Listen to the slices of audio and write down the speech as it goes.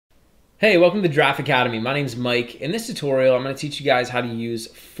Hey, welcome to Draft Academy. My name's Mike. In this tutorial, I'm going to teach you guys how to use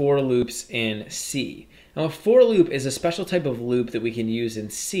for loops in C. Now, a for loop is a special type of loop that we can use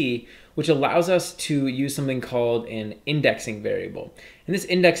in C, which allows us to use something called an indexing variable. And this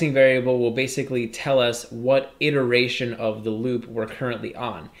indexing variable will basically tell us what iteration of the loop we're currently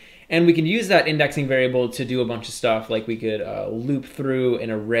on. And we can use that indexing variable to do a bunch of stuff, like we could loop through an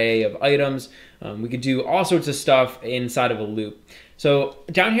array of items. We could do all sorts of stuff inside of a loop. So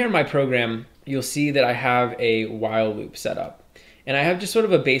down here in my program, you'll see that I have a while loop set up. And I have just sort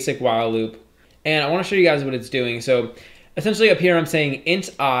of a basic while loop. And I want to show you guys what it's doing. So essentially up here, I'm saying int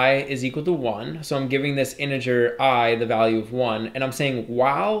I is equal to 1. So I'm giving this integer I the value of 1. And I'm saying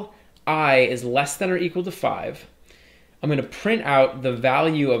while I is less than or equal to 5, I'm going to print out the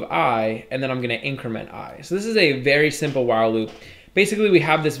value of I, and then I'm going to increment I. So this is a very simple while loop. Basically, we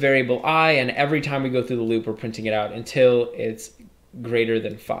have this variable I, and every time we go through the loop, we're printing it out until it's greater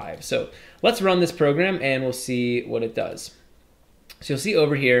than 5. So let's run this program, and we'll see what it does. So you'll see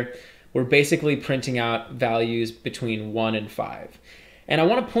over here, we're basically printing out values between 1 and 5. And I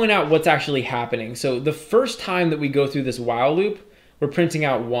want to point out what's actually happening. So the first time that we go through this while loop, we're printing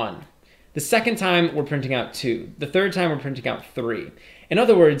out 1. The second time, we're printing out 2. The third time, we're printing out 3. In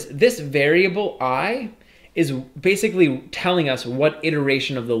other words, this variable I is basically telling us what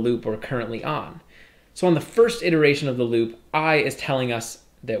iteration of the loop we're currently on. So on the first iteration of the loop, I is telling us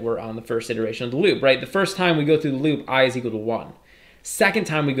that we're on the first iteration of the loop, right? The first time we go through the loop, I is equal to 1. Second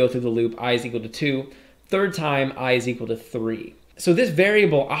time we go through the loop, I is equal to 2. Third time, I is equal to 3. So this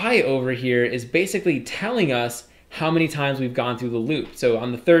variable I over here is basically telling us how many times we've gone through the loop. So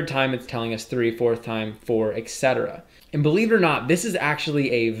on the third time, it's telling us 3, fourth time, 4, etc. And believe it or not, this is actually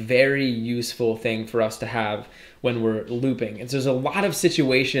a very useful thing for us to have when we're looping. And so there's a lot of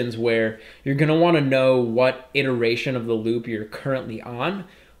situations where you're gonna wanna know what iteration of the loop you're currently on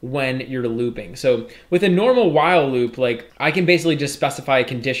when you're looping. So with a normal while loop, like I can basically just specify a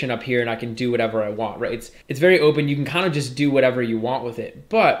condition up here and I can do whatever I want, right? It's very open. You can kind of just do whatever you want with it.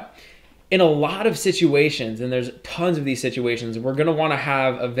 But in a lot of situations, and there's tons of these situations, we're gonna wanna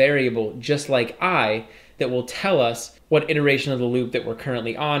have a variable just like I that will tell us what iteration of the loop that we're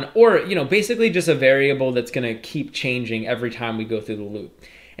currently on, or basically just a variable that's gonna keep changing every time we go through the loop.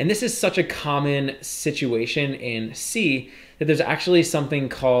 And this is such a common situation in C that there's actually something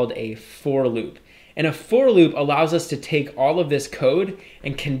called a for loop. And a for loop allows us to take all of this code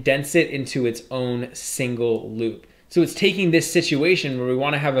and condense it into its own single loop. So it's taking this situation where we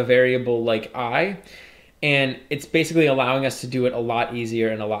want to have a variable like I, and it's basically allowing us to do it a lot easier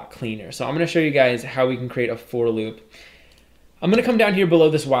and a lot cleaner. So I'm going to show you guys how we can create a for loop. I'm going to come down here below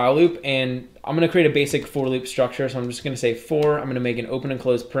this while loop, and I'm going to create a basic for loop structure. So I'm just going to say for, I'm going to make an open and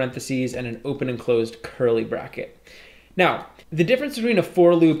closed parentheses and an open and closed curly bracket. Now, the difference between a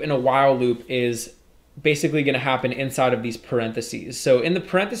for loop and a while loop is basically going to happen inside of these parentheses. So in the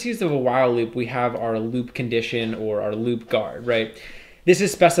parentheses of a while loop, we have our loop condition or our loop guard, right? This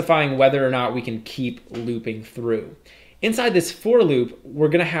is specifying whether or not we can keep looping through. Inside this for loop, we're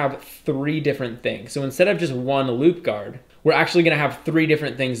going to have 3 different things. So instead of just one loop guard, we're actually going to have 3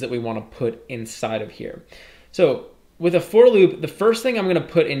 different things that we want to put inside of here. So with a for loop, the first thing I'm going to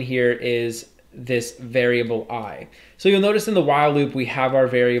put in here is this variable I. So you'll notice in the while loop, we have our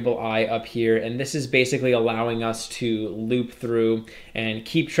variable I up here, and this is basically allowing us to loop through and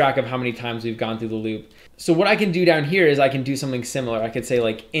keep track of how many times we've gone through the loop. So what I can do down here is I can do something similar. I could say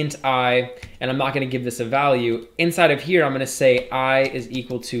like int I, and I'm not going to give this a value. Inside of here, I'm going to say I is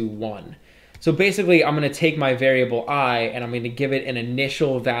equal to 1. So basically, I'm going to take my variable I, and I'm going to give it an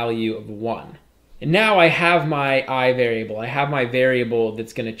initial value of 1. And now I have my I variable. I have my variable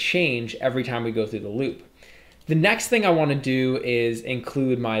that's going to change every time we go through the loop. The next thing I want to do is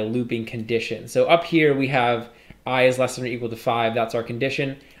include my looping condition. So up here we have I is less than or equal to 5. That's our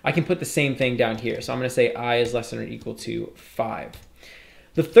condition. I can put the same thing down here. So I'm going to say I is less than or equal to 5.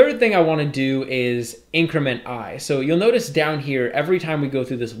 The third thing I want to do is increment I. So you'll notice down here, every time we go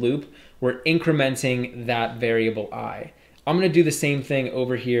through this loop, we're incrementing that variable I. I'm going to do the same thing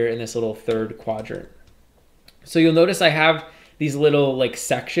over here in this little third quadrant. So you'll notice I have these little like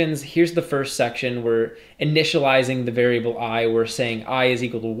sections. Here's the first section. We're initializing the variable I. We're saying I is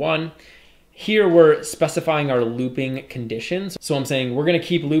equal to 1. Here we're specifying our looping conditions. So I'm saying we're going to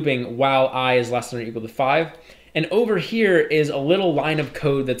keep looping while I is less than or equal to 5. And over here is a little line of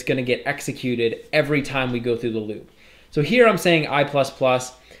code that's going to get executed every time we go through the loop. So here I'm saying I++.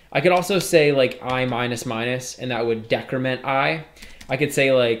 I could also say like I minus minus, and that would decrement I. I could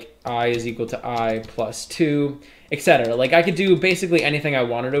say like I is equal to I plus 2, etc. Like I could do basically anything I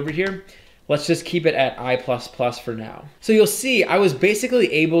wanted over here. Let's just keep it at I++ for now. So you'll see I was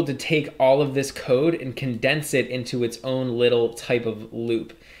basically able to take all of this code and condense it into its own little type of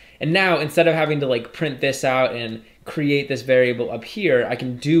loop. And now instead of having to like print this out and create this variable up here, I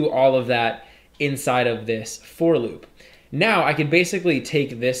can do all of that inside of this for loop. Now I could basically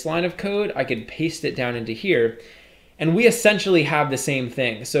take this line of code, I could paste it down into here, and we essentially have the same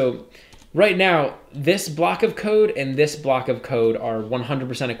thing. So right now, this block of code and this block of code are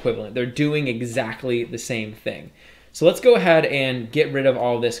 100% equivalent. They're doing exactly the same thing. So let's go ahead and get rid of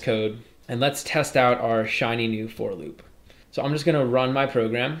all this code and let's test out our shiny new for loop. So I'm just gonna run my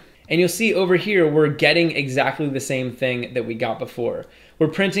program. And you'll see over here, we're getting exactly the same thing that we got before. We're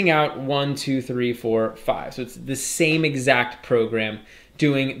printing out 1, 2, 3, 4, 5. So it's the same exact program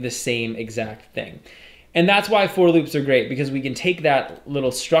doing the same exact thing. And that's why for loops are great, because we can take that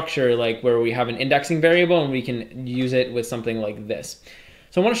little structure like where we have an indexing variable and we can use it with something like this.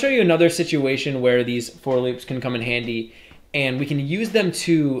 So I want to show you another situation where these for loops can come in handy, and we can use them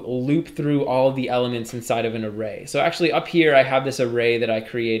to loop through all of the elements inside of an array. So actually up here I have this array that I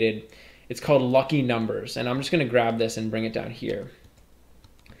created. It's called lucky numbers, and I'm just going to grab this and bring it down here.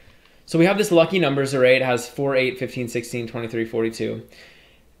 So we have this lucky numbers array. It has 4, 8, 15, 16, 23, 42.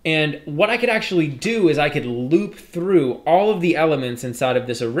 And what I could actually do is I could loop through all of the elements inside of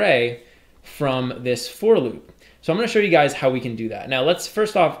this array from this for loop. So I'm going to show you guys how we can do that. Now let's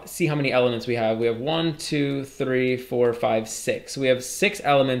first off see how many elements we have. We have 1, 2, 3, 4, 5, 6. So we have 6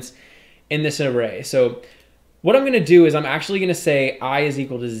 elements in this array. So what I'm going to do is I'm actually going to say I is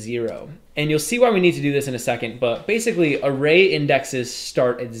equal to 0. And you'll see why we need to do this in a second, but basically array indexes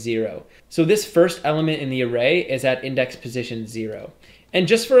start at 0. So this first element in the array is at index position 0. And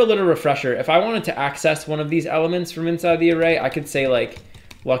just for a little refresher, if I wanted to access one of these elements from inside the array, I could say like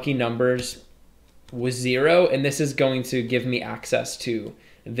lucky numbers was 0, and this is going to give me access to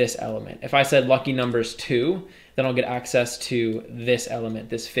this element. If I said lucky numbers 2, then I'll get access to this element,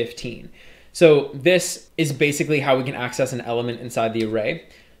 this 15. So this is basically how we can access an element inside the array.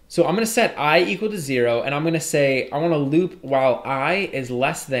 So I'm going to set I equal to 0, and I'm going to say I want to loop while I is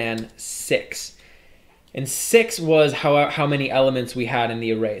less than 6. And 6 was how many elements we had in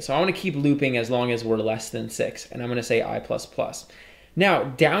the array. So I want to keep looping as long as we're less than 6. And I'm going to say I++. Now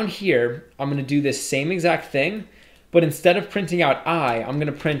down here, I'm going to do this same exact thing, but instead of printing out I, I'm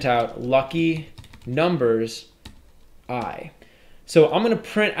going to print out lucky numbers I. So I'm going to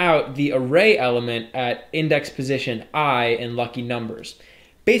print out the array element at index position I in lucky numbers.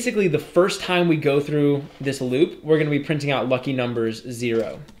 Basically, the first time we go through this loop, we're going to be printing out lucky numbers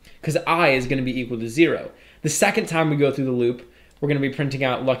 0. Because I is going to be equal to 0. The second time we go through the loop, we're going to be printing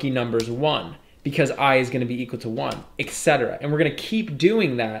out lucky numbers 1, because I is going to be equal to 1, etc. And we're going to keep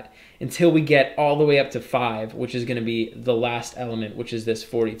doing that until we get all the way up to 5, which is going to be the last element, which is this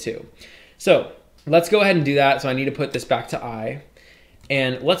 42. So let's go ahead and do that. So I need to put this back to I,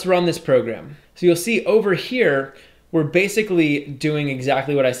 and let's run this program. So you'll see over here, we're basically doing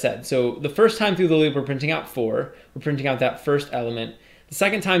exactly what I said. So the first time through the loop, we're printing out 4. We're printing out that first element. The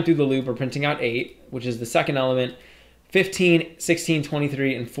second time through the loop, we're printing out 8, which is the second element, 15, 16,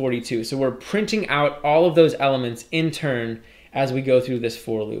 23, and 42. So we're printing out all of those elements in turn as we go through this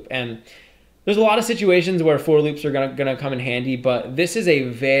for loop. And there's a lot of situations where for loops are gonna come in handy, but this is a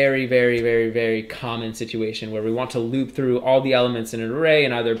very, very, very, very common situation where we want to loop through all the elements in an array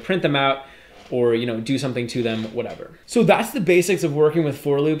and either print them out or do something to them, whatever. So that's the basics of working with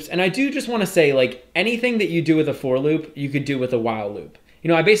for loops. And I do just want to say, like, anything that you do with a for loop, you could do with a while loop.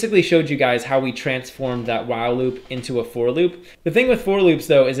 I basically showed you guys how we transformed that while loop into a for loop. The thing with for loops,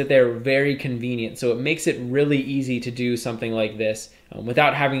 though, is that they're very convenient. So it makes it really easy to do something like this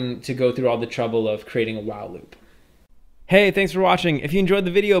without having to go through all the trouble of creating a while loop. Hey, thanks for watching. If you enjoyed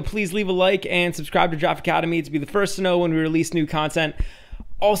the video, please leave a like and subscribe to Draft Academy to be the first to know when we release new content.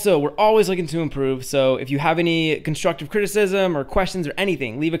 Also, we're always looking to improve, so if you have any constructive criticism or questions or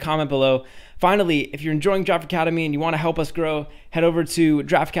anything, leave a comment below. Finally, if you're enjoying Draft Academy and you want to help us grow, head over to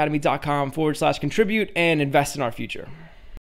draftacademy.com/contribute and invest in our future.